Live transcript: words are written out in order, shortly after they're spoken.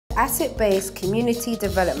asset-based community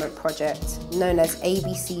development project, known as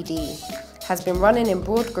ABCD, has been running in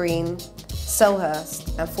Broad Green,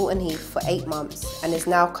 Selhurst and Thornton Heath for 8 months and is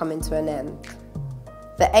now coming to an end.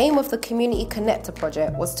 The aim of the Community Connector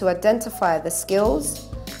project was to identify the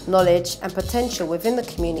skills, knowledge and potential within the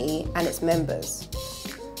community and its members.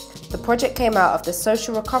 The project came out of the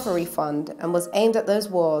Social Recovery Fund and was aimed at those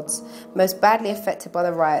wards most badly affected by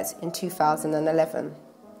the riots in 2011.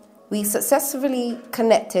 We successfully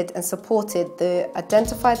connected and supported the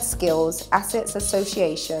identified skills, assets,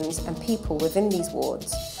 associations and people within these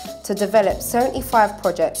wards to develop 75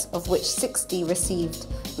 projects, of which 60 received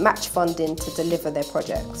match funding to deliver their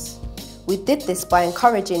projects. We did this by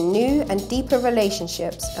encouraging new and deeper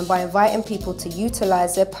relationships and by inviting people to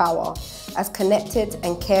utilise their power as connected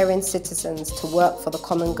and caring citizens to work for the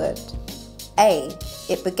common good.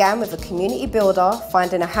 It began with a community builder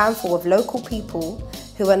finding a handful of local people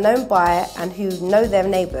who are known by and who know their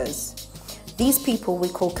neighbours. These people we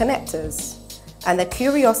call connectors, and their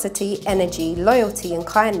curiosity, energy, loyalty and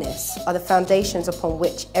kindness are the foundations upon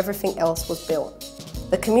which everything else was built.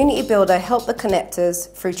 The community builder helped the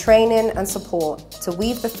connectors through training and support to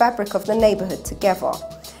weave the fabric of the neighbourhood together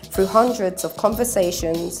through hundreds of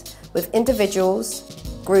conversations with individuals,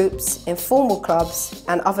 groups, informal clubs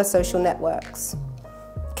and other social networks.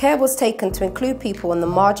 Care was taken to include people on the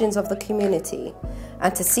margins of the community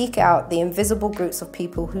and to seek out the invisible groups of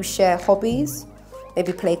people who share hobbies,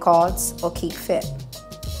 maybe play cards or keep fit.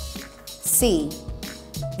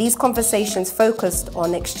 These conversations focused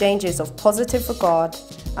on exchanges of positive regard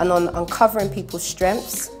and on uncovering people's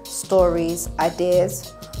strengths, stories,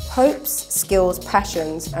 ideas, hopes, skills,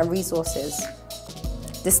 passions and resources.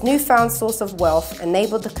 This newfound source of wealth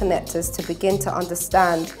enabled the connectors to begin to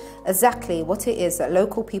understand exactly what it is that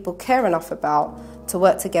local people care enough about to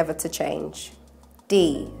work together to change.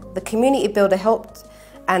 The community builder helped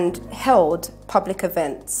and held public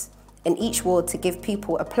events in each ward to give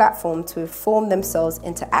people a platform to form themselves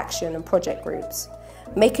into action and project groups,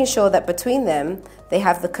 making sure that between them they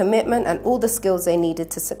have the commitment and all the skills they needed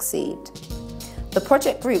to succeed. The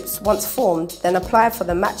project groups, once formed, then applied for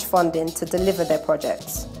the match funding to deliver their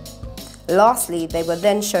projects. Lastly, they were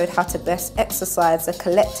then showed how to best exercise their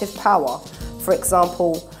collective power, for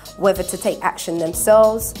example, whether to take action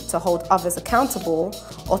themselves, to hold others accountable,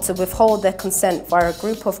 or to withhold their consent via a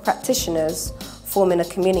group of practitioners forming a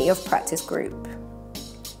community of practice group.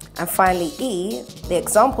 And finally, the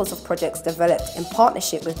examples of projects developed in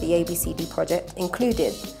partnership with the ABCD project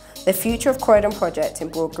included the Future of Croydon project in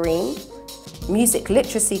Broad Green, Music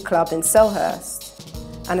Literacy Club in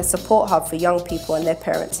Selhurst, and a support hub for young people and their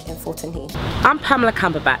parents in Thornton Heath. I'm Pamela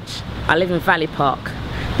Cumberbatch. I live in Valley Park.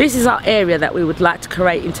 This is our area that we would like to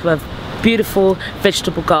create into a beautiful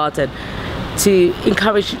vegetable garden to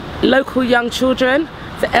encourage local young children,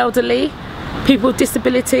 the elderly, people with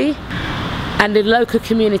disability and the local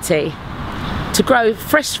community to grow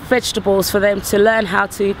fresh vegetables for them to learn how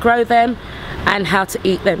to grow them and how to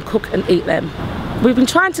eat them, cook and eat them. We've been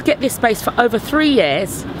trying to get this space for over 3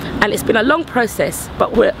 years and it's been a long process,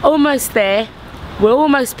 but we're almost there. We're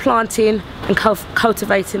almost planting and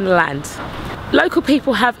cultivating the land. Local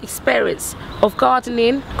people have experience of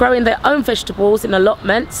gardening, growing their own vegetables in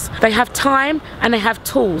allotments. They have time and they have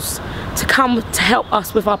tools to come to help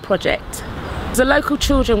us with our project. The local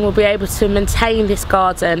children will be able to maintain this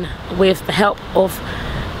garden with the help of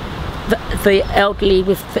the elderly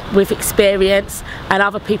with experience and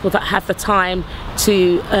other people that have the time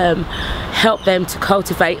to help them to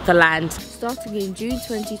cultivate the land. Starting in June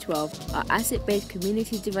 2012, our asset-based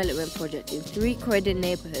community development project in 3 Croydon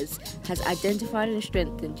neighbourhoods has identified and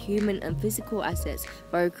strengthened human and physical assets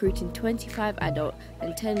by recruiting 25 adult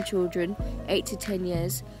and 10 children, 8 to 10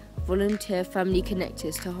 years, volunteer family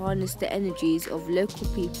connectors to harness the energies of local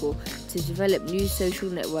people to develop new social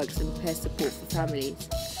networks and peer support for families.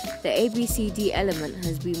 The ABCD element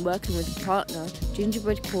has been working with partner,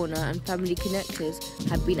 Gingerbread Corner and Family Connectors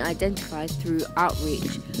have been identified through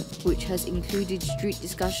outreach, which has included street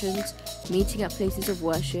discussions, meeting at places of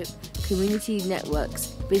worship, community networks,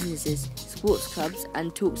 businesses, sports clubs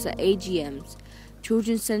and talks at AGMs,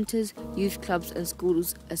 children's centres, youth clubs and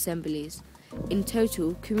schools assemblies. In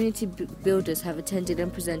total, community builders have attended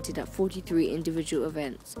and presented at 43 individual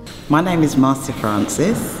events. My name is Marcia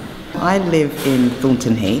Francis. I live in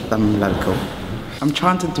Thornton Heath, I'm local. I'm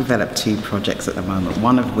trying to develop 2 projects at the moment,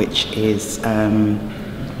 one of which is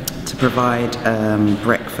to provide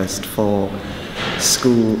breakfast for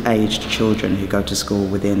school-aged children who go to school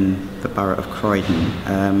within the borough of Croydon.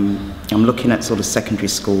 I'm looking at sort of secondary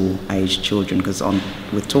school-aged children because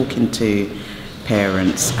we're talking to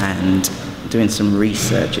parents and doing some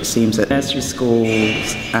research, it seems that nursery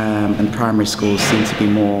schools and primary schools seem to be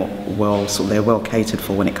they're well catered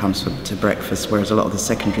for when it comes to breakfast, whereas a lot of the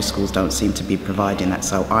secondary schools don't seem to be providing that.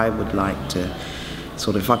 So I would like to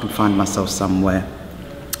if I can find myself somewhere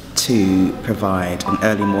to provide an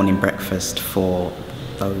early morning breakfast for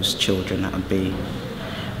those children, that would be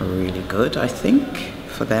really good, I think,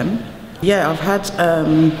 for them. Yeah, I've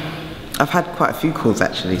had quite a few calls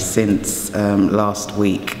actually since last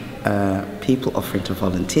week. People offering to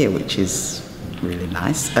volunteer, which is really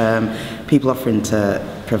nice. People offering to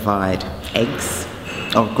provide eggs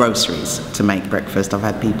or groceries to make breakfast. I've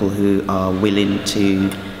had people who are willing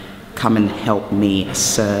to come and help me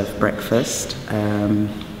serve breakfast.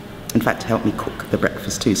 In fact, help me cook the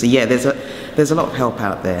breakfast too. So yeah, there's a lot of help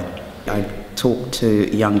out there. I talk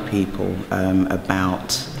to young people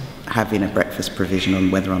about having a breakfast provision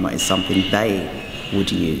and whether or not it's something they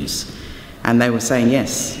would use. And they were saying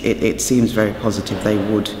yes, it seems very positive. They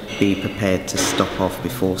would be prepared to stop off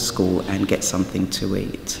before school and get something to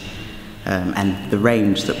eat. And the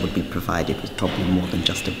range that would be provided was probably more than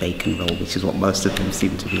just a bacon roll, which is what most of them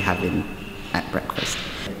seem to be having at breakfast.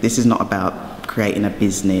 This is not about creating a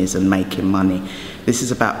business and making money. This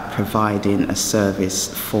is about providing a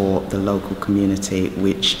service for the local community,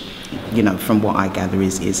 which, you know, from what I gather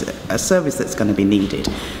is a service that's going to be needed.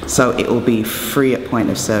 So it will be free at point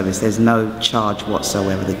of service. There's no charge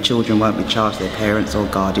whatsoever. The children won't be charged, their parents or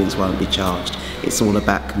guardians won't be charged. It's all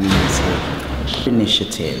about community.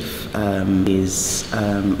 Initiative is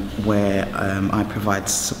where I provide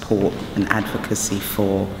support and advocacy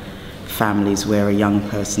for families where a young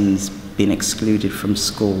person's been excluded from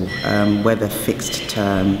school, whether fixed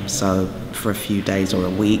term, so for a few days or a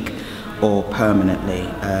week, or permanently.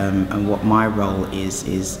 And what my role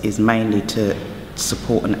is mainly to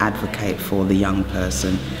support and advocate for the young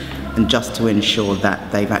person, and just to ensure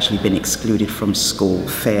that they've actually been excluded from school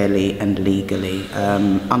fairly and legally.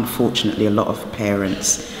 Unfortunately, a lot of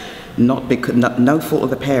parents, no fault of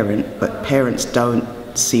the parent, but parents don't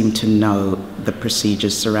seem to know the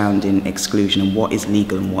procedures surrounding exclusion and what is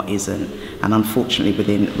legal and what isn't. And unfortunately,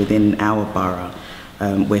 within our borough,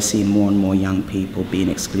 we're seeing more and more young people being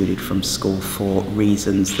excluded from school for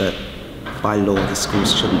reasons that by law the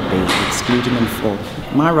schools shouldn't be excluding them for.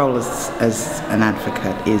 My role as an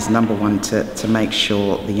advocate is, number one, to make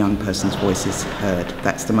sure the young person's voice is heard.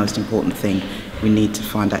 That's the most important thing. We need to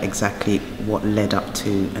find out exactly what led up to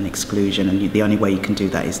an exclusion, and the only way you can do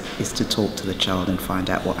that is to talk to the child and find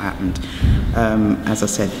out what happened. As I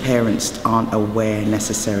said, parents aren't aware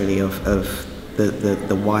necessarily of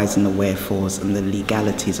the whys and the wherefores and the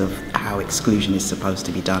legalities of how exclusion is supposed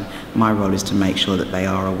to be done. My role is to make sure that they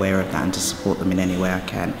are aware of that and to support them in any way I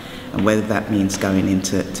can. And whether that means going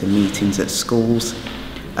into meetings at schools,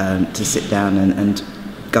 to sit down and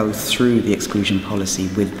go through the exclusion policy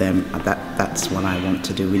with them, that's what I want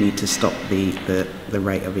to do. We need to stop the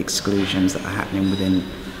rate of exclusions that are happening within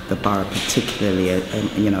the borough, particularly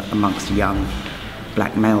amongst young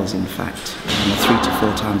black males. In fact, 3 to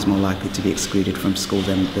 4 times more likely to be excluded from school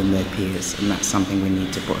than their peers, and that's something we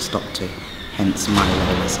need to put a stop to, hence my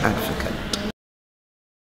role as advocate.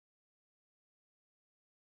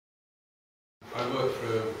 I work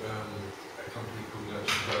for a company called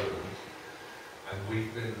Croydon, and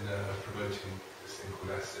we've been promoting this thing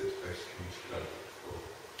called asset-based community development for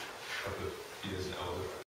a couple of years now.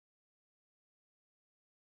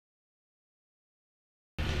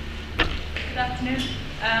 Good afternoon.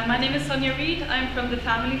 My name is Sonia Reid. I'm from the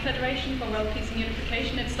Family Federation for World Peace and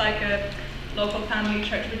Unification. It's like a local family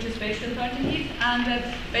church which is based in Croydon Heath, and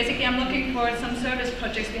basically I'm looking for some service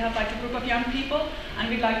projects. We have like a group of young people and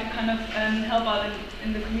we'd like to kind of help out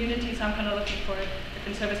in the community, so I'm kind of looking for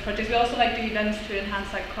different service projects. We also like do events to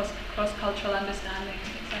enhance like cross-cultural understanding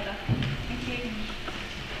and things like that. Thank you.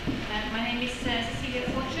 My name is Cecilia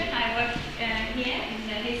Fortune. I work here in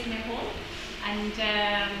the Hazelmere Hall,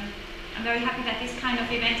 and I'm very happy that this kind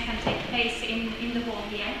of event can take place in the hall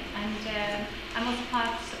here, and I'm also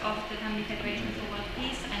part of the Family Federation for World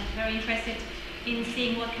Peace, and very interested in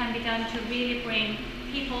seeing what can be done to really bring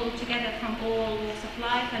people together from all walks of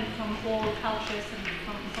life and from all cultures and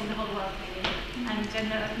from the whole world really. And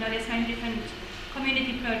there's many different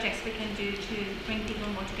community projects we can do to bring people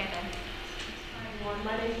more together. Hi everyone,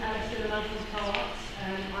 my name is Alison and I'm from Co-Arts.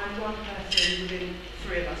 I'm one person within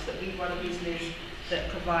 3 of us that we run a business that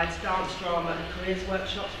provides dance, drama and careers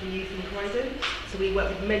workshops for youth in Croydon. So we work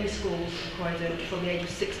with many schools in Croydon from the age of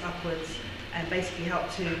 6 upwards, and basically help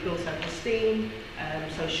to build self-esteem,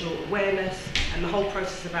 social awareness, and the whole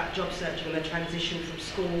process about job searching and the transition from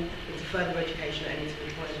school into further education and into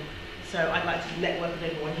employment. So I'd like to network with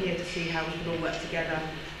everyone here to see how we can all work together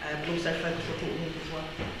and also focus on Thornton Heath as well.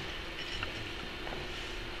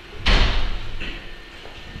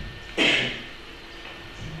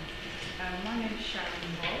 My name is Sharon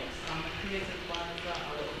Boggs. I'm a careers advisor. I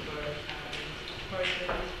work for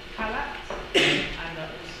Croydon and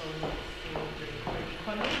I also work for the Croydon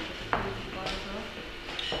College as a careers advisor.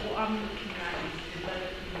 What I'm looking at is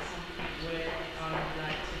developing something where I would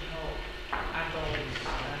like to help adults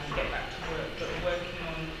get back to work, but working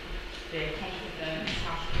on their confidence,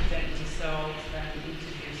 how to present themselves, and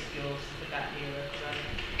interview skills for that era.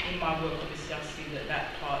 In my work, obviously, I see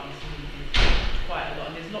that part is needed quite a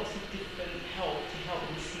lot, and there's lots of different help to help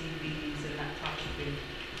with CVs and that type of thing,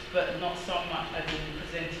 but not so much as in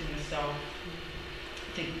presenting yourself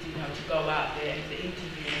to go out there and the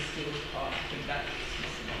interviewing skills part. I think that's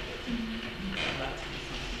missing of it. I'd like to do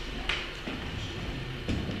something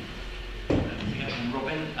like that. I'm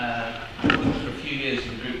Robin. I worked for a few years in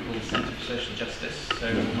a group called the Centre for Social Justice. So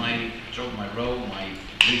my job, my role, my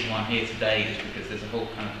reason why I'm here today is because there's a whole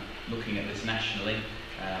kind of looking at this nationally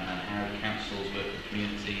and how councils work with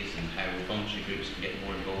communities and how voluntary groups can get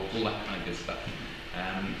more involved, all that kind of good stuff.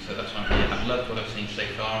 So that's why I'm here. I've loved what I've seen so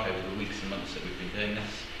far over the weeks and months that we've been doing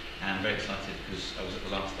this, and I'm very excited because I was at the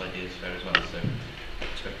last Ideas Fair as well, so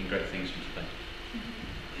expecting great things from today.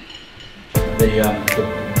 The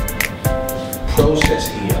process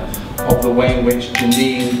here of the way in which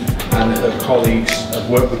Janine and her colleagues have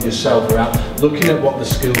worked with yourself around looking at what the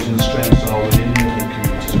skills and strengths are within the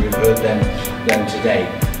communities. We've heard them today.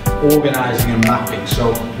 Organising and mapping,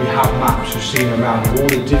 so we have maps we've seen around all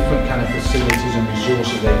the different kind of facilities and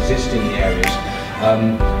resources that exist in the areas,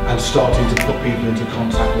 and starting to put people into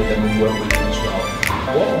contact with them and work with them as well.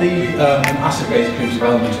 What the asset-based community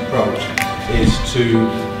development approach is to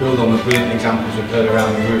build on the brilliant examples we've heard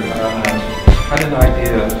around the room. I had an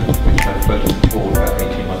idea which I floated forward about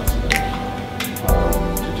 18 months ago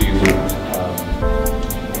to do with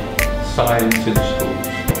science in schools.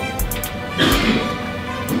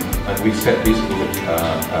 And we set these schools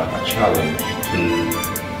a challenge to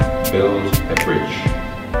build a bridge.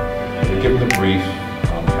 We give them a brief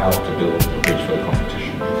on how to build a bridge for the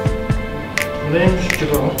competition. My name's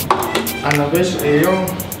Javal, and I'm basically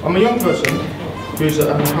I'm a young person who's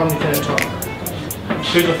a family connector.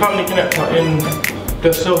 Who's a family connector in the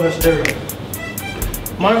Selhurst area.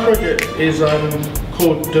 My project is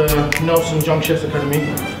called the Nelson Young Chefs Academy.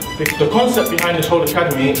 The concept behind this whole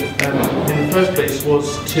academy in the first place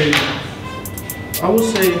was to, I would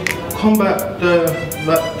say, combat the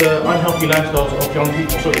unhealthy lifestyles of young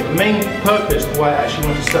people. So the main purpose why I actually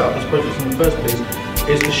wanted to set up this project in the first place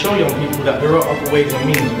is to show young people that there are other ways and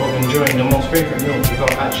means of enjoying the most favourite meals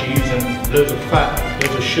without actually using loads of fat,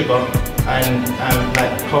 loads of sugar, and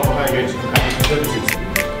like carbohydrates and added preservatives.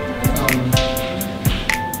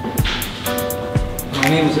 My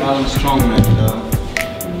name is Alan Strong, and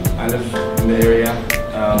I live in the area.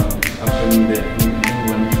 I've been in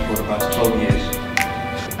England for the past 12 years.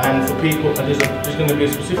 And for people, and there's going to be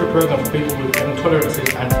a specific program for people with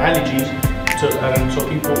intolerances and allergies,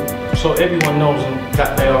 so everyone knows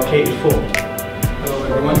that they are catered for. Hello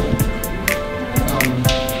everyone.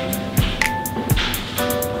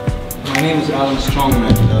 My name is Alan Strong,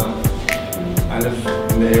 and I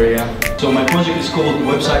live in the area. So my project is called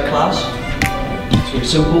Website Class. It's very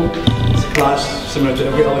simple. It's a class similar to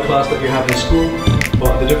every other class that you have in school,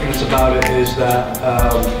 but the difference about it is that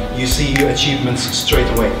you see your achievements straight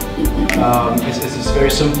away. It's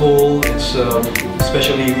very simple. It's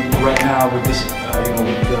especially right now with this,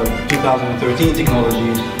 with the 2013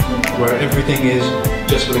 technologies, where everything is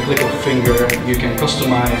just with a click of a finger. You can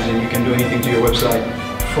customize and you can do anything to your website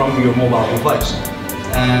from your mobile device.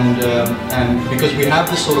 And because we have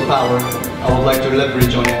this sort of power, I would like to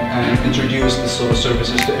leverage on it and introduce this sort of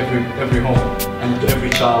services to every home and to every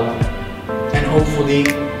child. And hopefully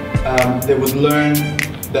they would learn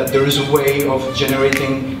that there is a way of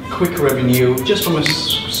generating quick revenue just from a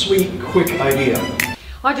sweet, quick idea.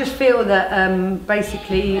 I just feel that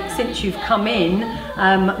basically since you've come in,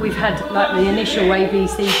 we've had like the initial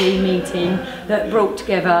ABCD meeting that brought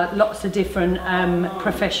together lots of different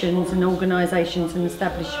professions and organisations and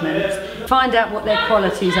establishments. Find out what their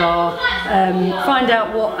qualities are, find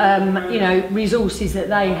out what resources that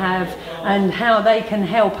they have and how they can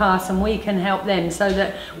help us and we can help them, so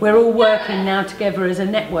that we're all working now together as a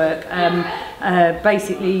network,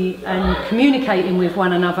 basically, and communicating with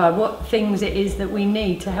one another what things it is that we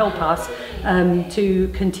need to help us to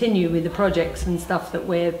continue with the projects and stuff that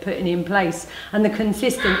we're putting in place, and the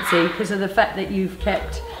consistency because of the fact that you've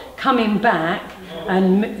kept coming back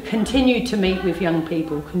and continue to meet with young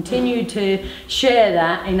people, continue to share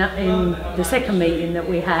that in the second meeting that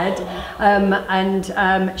we had,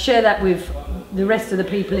 and share that with the rest of the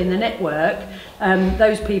people in the network.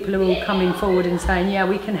 Those people are all coming forward and saying, yeah,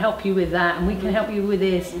 we can help you with that and we can help you with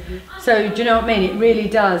this. So do you know what I mean? It really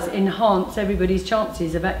does enhance everybody's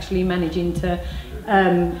chances of actually managing to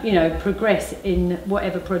you know, progress in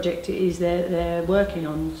whatever project it is they're working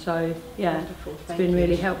on. So yeah, it's been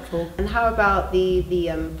really helpful. And how about the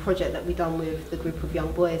project that we done with the group of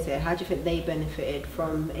young boys here? How do you think they benefited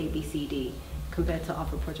from ABCD compared to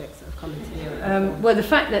other projects that have come into the area? Well, the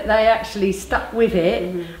fact that they actually stuck with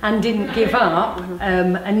it and didn't give up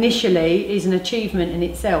initially is an achievement in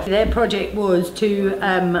itself. Their project was to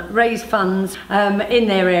raise funds in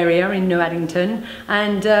their area in New Addington,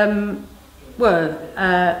 and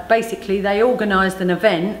basically they organised an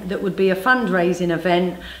event that would be a fundraising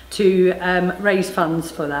event to raise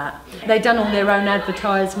funds for that. They'd done all their own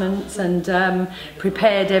advertisements and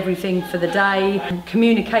prepared everything for the day,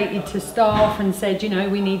 communicated to staff and said, you know,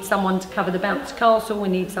 we need someone to cover the bounce castle, we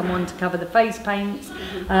need someone to cover the face paints,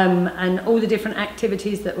 and all the different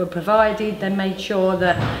activities that were provided. They made sure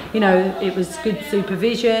that, you know, it was good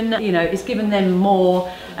supervision. You know, it's given them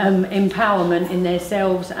more empowerment in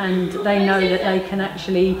themselves, and they know that they can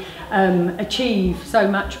actually achieve so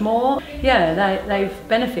much more. Yeah, they've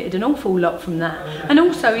benefited an awful lot from that, and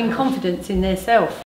also in confidence in themselves.